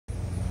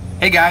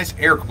Hey guys,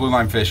 Eric with Blue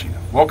Line Fishing.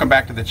 Welcome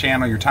back to the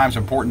channel. Your time's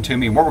important to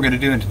me. And what we're going to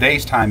do in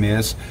today's time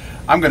is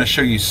I'm going to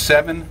show you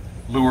 7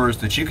 lures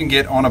that you can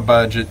get on a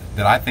budget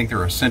that I think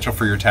are essential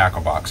for your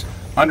tackle box.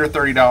 Under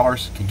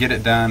 $30, can get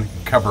it done,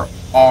 cover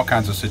all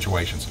kinds of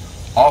situations.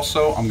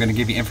 Also, I'm going to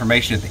give you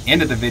information at the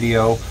end of the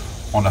video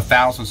on a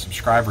 1,000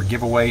 subscriber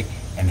giveaway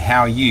and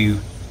how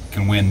you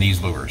can win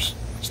these lures.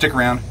 Stick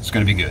around, it's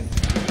going to be good.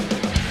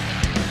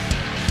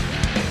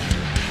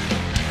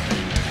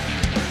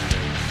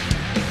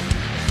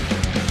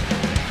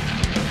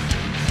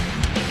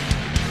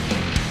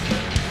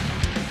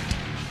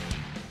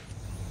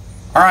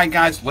 Alright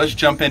guys, let's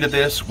jump into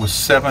this with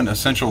 7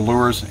 essential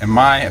lures, in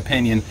my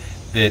opinion,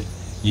 that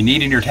you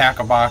need in your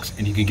tackle box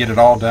and you can get it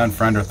all done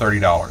for under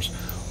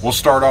 $30. We'll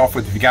start off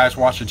with, if you guys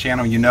watch the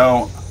channel, you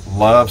know,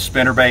 love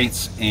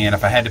spinnerbaits, and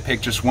if I had to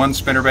pick just one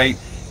spinnerbait,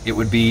 it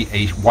would be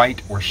a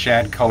white or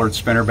shad colored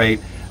spinnerbait,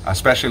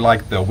 especially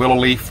like the willow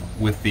leaf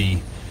with the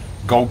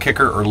gold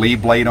kicker or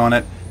lead blade on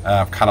it.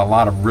 I've caught a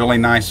lot of really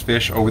nice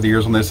fish over the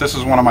years on this. This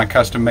is one of my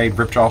custom made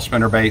ripjaw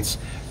spinnerbaits,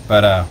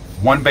 but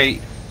one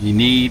bait you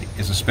need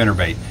is a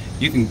spinnerbait.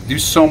 You can do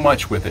so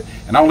much with it,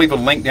 and I'll leave a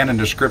link down in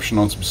the description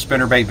on some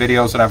spinnerbait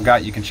videos that I've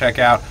got you can check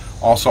out.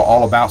 Also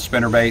all about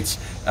spinnerbaits.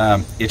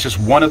 It's just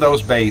one of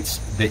those baits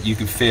that you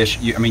can fish.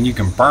 I mean, you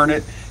can burn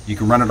it, you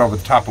can run it over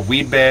the top of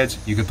weed beds,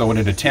 you can throw it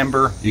into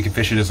timber, you can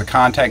fish it as a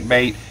contact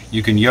bait,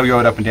 you can yo-yo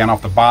it up and down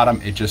off the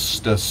bottom. It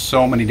just does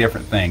so many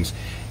different things,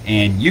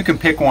 and you can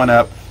pick one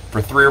up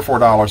for $3 or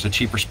 $4, a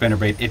cheaper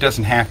spinnerbait. It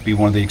doesn't have to be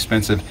one of the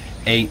expensive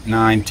 $8,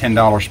 $9, $10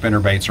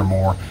 spinnerbaits or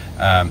more.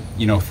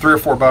 You know,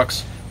 $3 or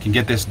 $4 can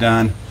get this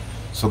done.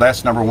 So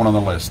that's number 1 on the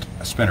list,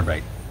 a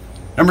spinnerbait.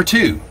 Number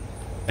 2,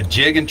 a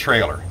jig and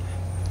trailer.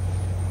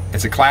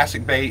 It's a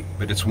classic bait,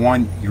 but it's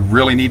one you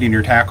really need in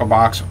your tackle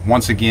box.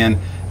 Once again,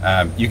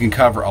 you can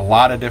cover a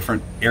lot of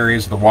different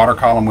areas of the water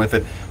column with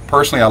it.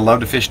 Personally, I love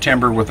to fish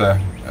timber with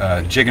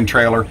a jig and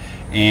trailer,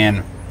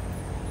 and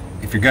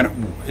if you're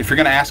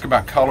gonna ask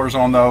about colors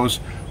on those,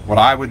 what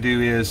I would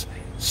do is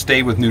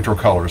stay with neutral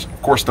colors.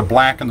 Of course, the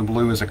black and the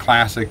blue is a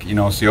classic. You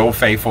know, it's the old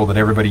faithful that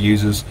everybody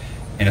uses,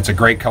 and it's a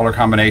great color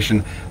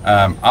combination.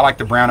 I like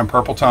the brown and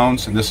purple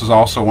tones, and this is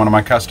also one of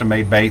my custom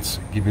made baits.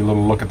 Give you a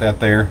little look at that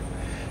there.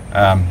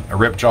 A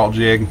ripjaw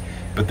jig,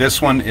 but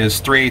this one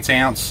is 3/8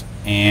 ounce,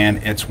 and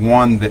it's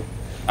one that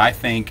I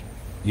think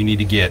you need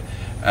to get.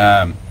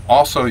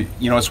 Also,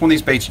 you know, it's one of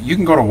these baits you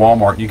can go to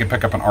Walmart and you can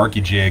pick up an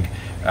Arky jig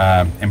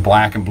in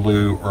black and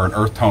blue, or an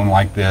earth tone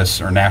like this,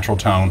 or natural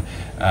tone,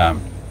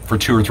 for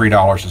 $2 or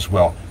 $3 as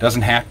well.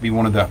 Doesn't have to be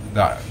one of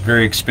the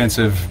very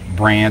expensive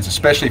brands,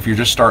 especially if you're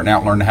just starting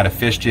out learning how to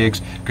fish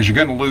jigs, because you're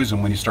going to lose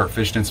them when you start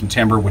fishing in some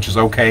timber, which is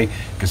okay,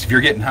 because if you're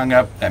getting hung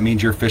up, that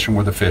means you're fishing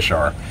where the fish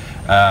are.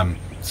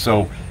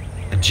 So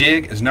a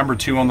jig is number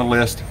 2 on the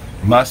list,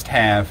 must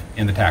have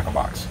in the tackle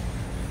box.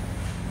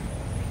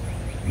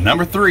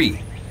 Number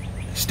 3,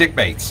 stick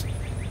baits.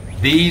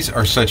 These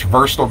are such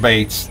versatile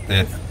baits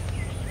that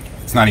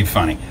it's not even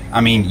funny. I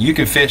mean, you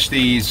can fish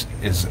these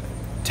as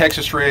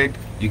Texas rig,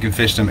 you can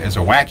fish them as a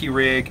wacky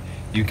rig,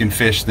 you can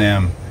fish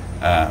them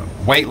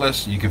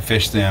weightless, you can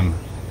fish them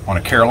on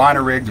a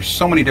Carolina rig. There's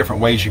so many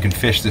different ways you can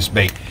fish this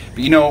bait.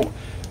 But you know,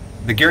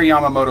 the Gary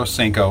Yamamoto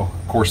Senko,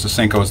 of course the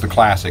Senko is the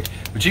classic,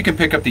 but you can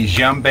pick up these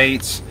Yum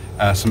baits,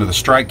 some of the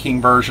Strike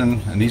King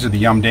version, and these are the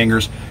Yum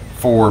Dingers,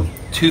 for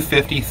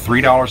 $2.50,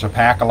 $3 a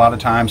pack a lot of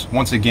times.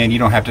 Once again, you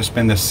don't have to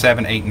spend the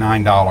 $7, $8,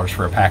 $9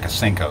 for a pack of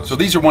Senkos. So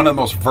these are one of the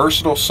most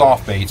versatile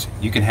soft baits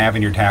you can have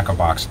in your tackle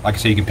box. Like I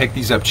say, you can pick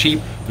these up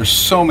cheap. There's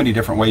so many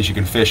different ways you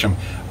can fish them.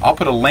 I'll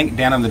put a link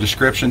down in the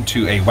description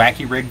to a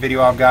wacky rig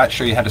video I've got,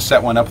 show you how to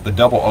set one up with the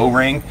double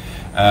O-ring.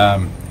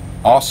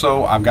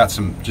 Also, I've got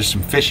just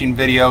some fishing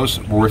videos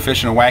where we're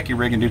fishing a wacky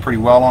rig and do pretty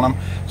well on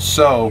them.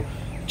 So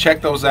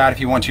check those out if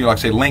you want to. Like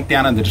I say, link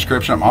down in the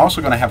description. I'm also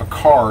going to have a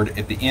card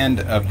at the end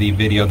of the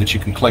video that you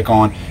can click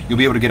on. You'll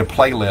be able to get a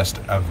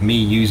playlist of me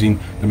using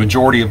the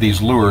majority of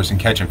these lures and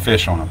catching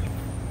fish on them.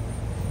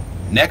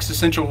 Next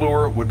essential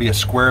lure would be a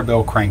square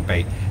bill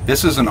crankbait.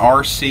 This is an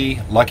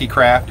RC Lucky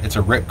Craft. It's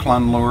a Rip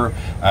Clun lure.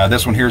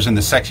 This one here is in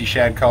the sexy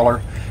shad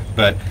color,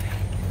 but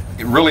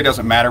it really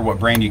doesn't matter what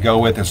brand you go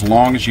with, as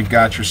long as you've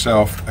got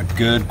yourself a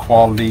good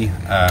quality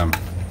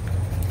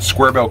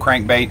square bill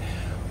crankbait.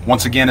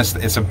 Once again,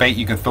 it's a bait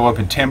you can throw up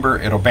in timber.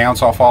 It'll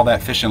bounce off all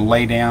that fish and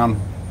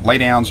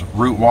laydowns,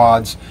 root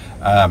wads,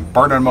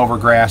 burning them over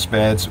grass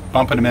beds,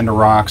 bumping them into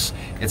rocks.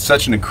 It's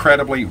such an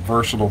incredibly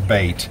versatile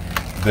bait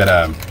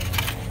that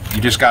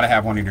you just got to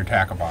have one in your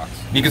tackle box.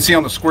 You can see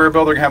on the square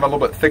bill they're going to have a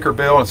little bit thicker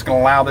bill. It's going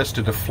to allow this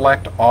to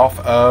deflect off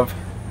of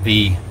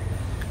the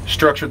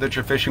structure that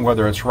you're fishing,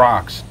 whether it's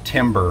rocks,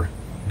 timber,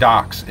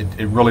 docks.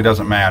 It really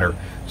doesn't matter.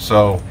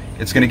 So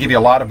it's going to give you a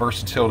lot of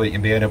versatility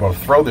and being able to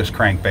throw this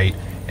crankbait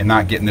and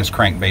not getting this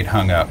crankbait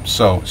hung up.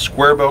 So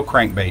square bill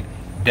crankbait,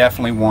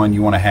 definitely one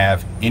you want to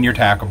have in your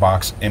tackle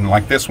box. And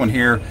like this one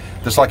here,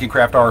 this Lucky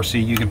Craft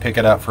RC, you can pick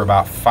it up for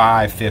about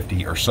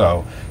 $5.50 or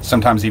so,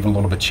 sometimes even a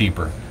little bit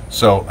cheaper.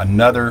 So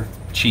another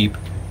cheap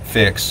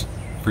fix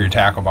for your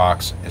tackle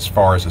box as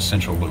far as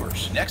essential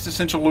lures. Next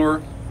essential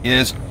lure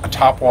is a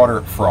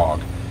topwater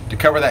frog. To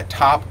cover that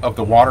top of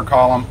the water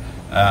column,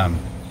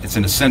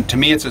 to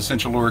me it's an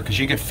essential lure because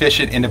you can fish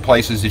it into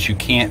places that you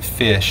can't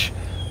fish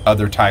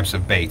other types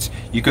of baits.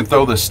 You can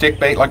throw the stick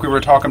bait like we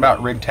were talking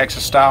about, rigged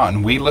Texas style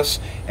and weedless,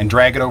 and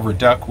drag it over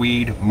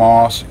duckweed,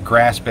 moss,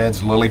 grass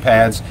beds, lily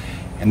pads,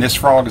 and this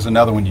frog is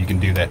another one you can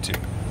do that too.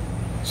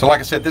 So like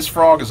I said, this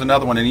frog is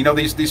another one, and you know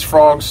these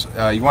frogs,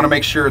 you want to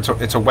make sure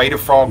it's a weighted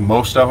frog.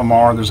 Most of them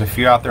are. There's a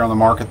few out there on the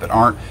market that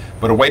aren't,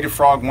 but a weighted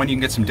frog, one you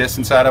can get some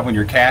distance out of when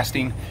you're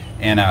casting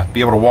and be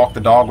able to walk the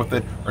dog with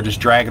it, or just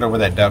drag it over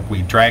that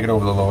duckweed, drag it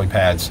over the lily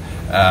pads,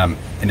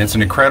 and it's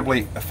an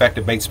incredibly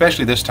effective bait,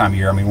 especially this time of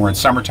year. I mean, we're in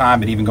summertime,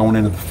 but even going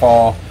into the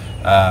fall,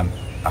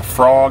 a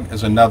frog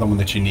is another one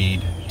that you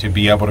need to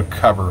be able to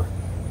cover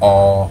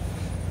all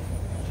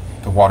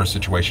the water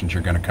situations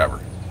you're going to cover.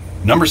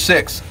 Number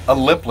 6, a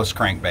lipless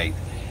crankbait.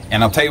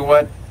 And I'll tell you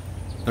what,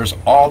 there's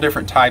all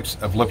different types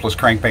of lipless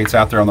crankbaits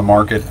out there on the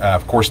market.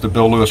 Of course, the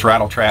Bill Lewis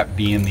rattle trap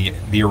being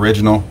the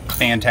original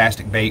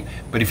fantastic bait.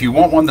 But if you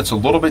want one that's a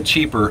little bit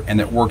cheaper and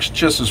that works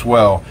just as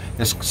well,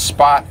 this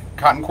Spot,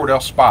 Cotton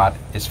Cordell Spot,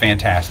 is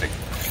fantastic.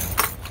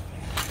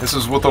 This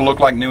is what they'll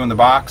look like new in the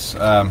box.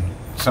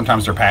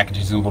 Sometimes their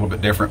packaging is a little bit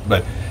different,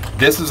 but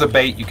this is a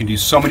bait you can do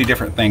so many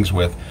different things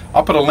with.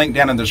 I'll put a link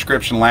down in the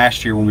description.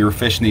 Last year when we were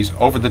fishing these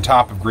over the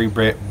top of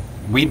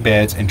weed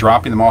beds and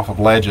dropping them off of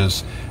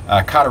ledges,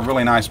 caught a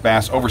really nice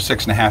bass, over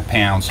 6.5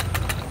 pounds,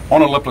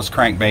 on a lipless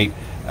crankbait,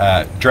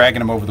 dragging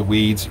them over the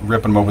weeds,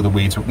 ripping them over the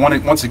weeds.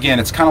 Once again,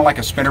 it's kind of like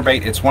a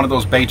spinnerbait. It's one of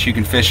those baits you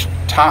can fish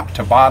top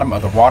to bottom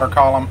of the water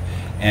column,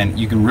 and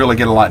you can really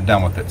get a lot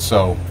done with it.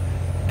 So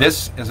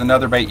this is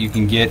another bait you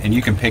can get, and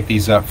you can pick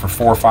these up for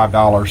 $4 or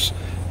 $5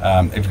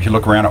 if you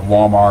look around at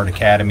Walmart,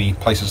 Academy,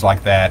 places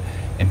like that,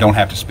 and don't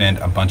have to spend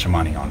a bunch of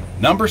money on it.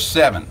 Number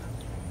 7,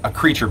 a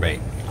creature bait.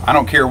 I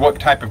don't care what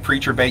type of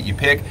creature bait you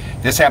pick.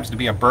 This happens to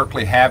be a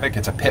Berkeley Havoc.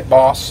 It's a Pit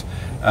Boss.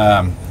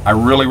 I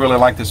really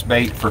like this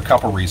bait for a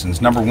couple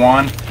reasons. Number 1,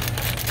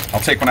 I'll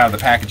take one out of the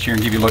package here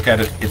and give you a look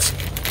at it.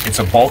 It's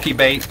a bulky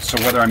bait, so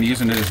whether I'm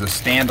using it as a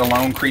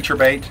standalone creature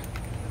bait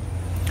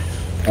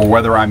or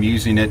whether I'm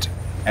using it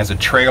as a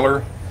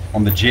trailer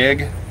on the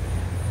jig,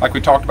 like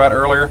we talked about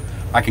earlier,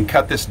 I can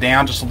cut this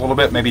down just a little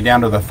bit, maybe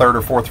down to the 3rd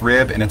or 4th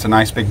rib, and it's a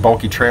nice big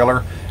bulky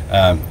trailer.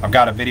 I've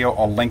got a video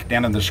I'll link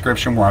down in the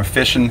description where I'm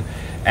fishing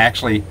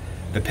actually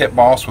the Pit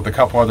Boss with a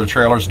couple other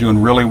trailers,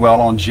 doing really well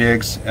on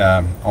jigs,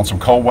 on some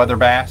cold weather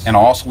bass. And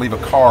I'll also leave a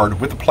card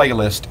with a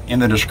playlist in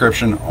the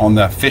description on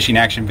the fishing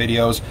action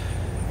videos,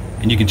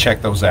 and you can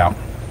check those out.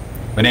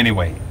 But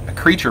anyway, a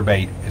creature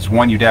bait is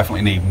one you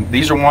definitely need.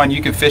 These are one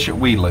you can fish it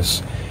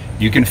weedless.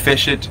 You can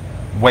fish it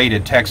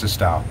weighted Texas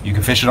style. You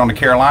can fish it on a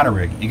Carolina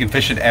rig. You can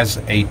fish it as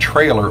a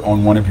trailer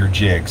on one of your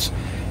jigs.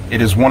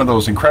 It is one of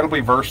those incredibly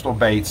versatile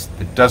baits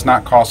that does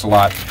not cost a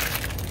lot.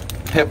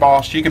 Pit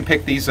Boss, you can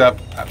pick these up,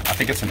 I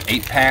think it's an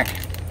 8-pack.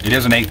 It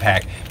is an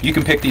 8-pack. You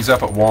can pick these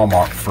up at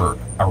Walmart for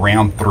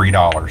around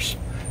 $3.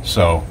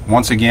 So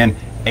once again,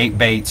 8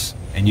 baits,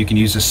 and you can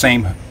use the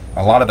same,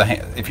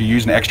 if you're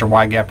using an extra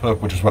wide gap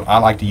hook, which is what I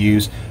like to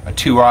use, a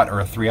 2-aught or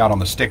a 3-aught on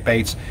the stick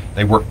baits,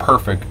 they work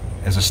perfect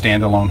as a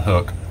standalone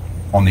hook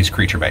on these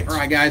creature baits. All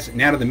right guys,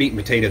 now to the meat and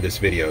potato of this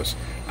videos.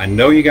 I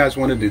know you guys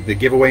wanted the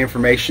giveaway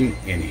information,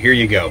 and here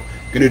you go.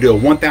 Going to do a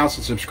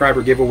 1,000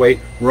 subscriber giveaway.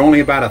 We're only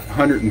about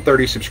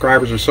 130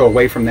 subscribers or so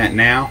away from that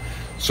now.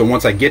 So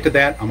once I get to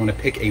that, I'm going to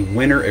pick a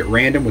winner at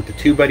random with the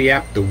TubeBuddy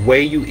app. The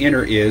way you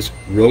enter is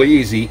really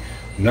easy.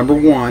 Number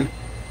 1,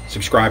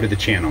 subscribe to the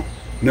channel.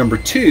 Number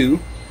 2,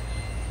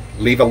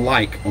 leave a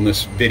like on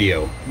this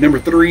video. Number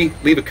 3,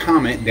 leave a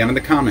comment down in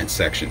the comments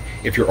section.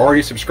 If you're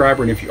already a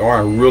subscriber, and if you are,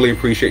 I really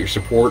appreciate your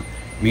support.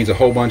 It means a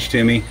whole bunch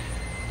to me.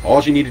 All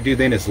you need to do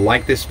then is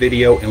like this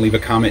video and leave a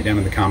comment down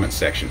in the comments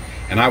section.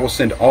 And I will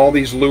send all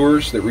these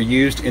lures that were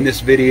used in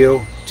this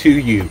video to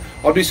you.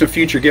 I'll do some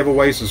future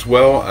giveaways as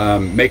well,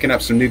 making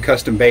up some new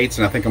custom baits,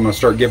 and I think I'm going to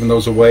start giving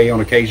those away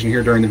on occasion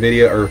here during the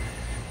video, or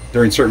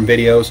during certain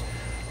videos.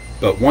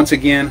 But once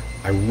again,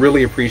 I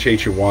really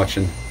appreciate you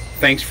watching.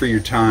 Thanks for your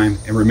time,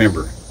 and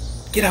remember,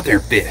 get out there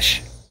and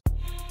fish.